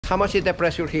How much is the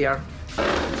pressure here?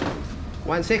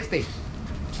 160.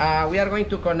 We are going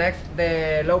to connect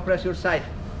the low pressure side.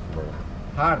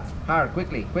 Hard,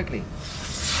 quickly. Quickly.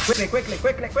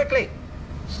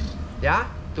 Yeah?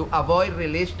 To avoid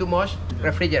release too much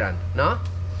refrigerant, no?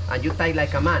 And you tie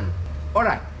like a man. All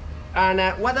right. And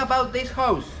what about this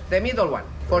hose, the middle one,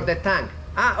 for the tank?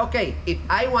 Okay. If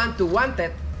I want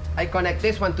it, I connect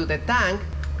this one to the tank.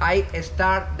 I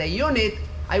start the unit.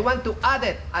 I want to add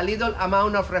it a little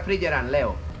amount of refrigerant,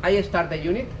 Leo. I start the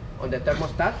unit on the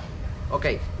thermostat.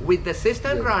 Okay. With the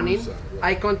system running,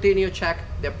 I continue check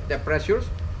the pressures.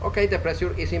 Okay, the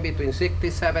pressure is in between 60,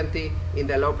 70 in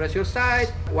the low pressure side,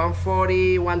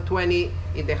 140, 120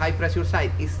 in the high pressure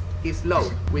side. Is low.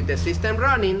 With the system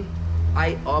running,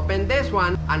 I open this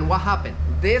one, and what happened?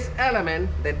 This element,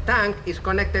 the tank, is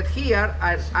connected here,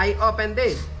 and I open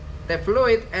this. The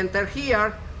fluid enter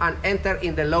here and enter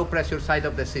in the low pressure side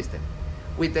of the system.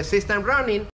 With the system running,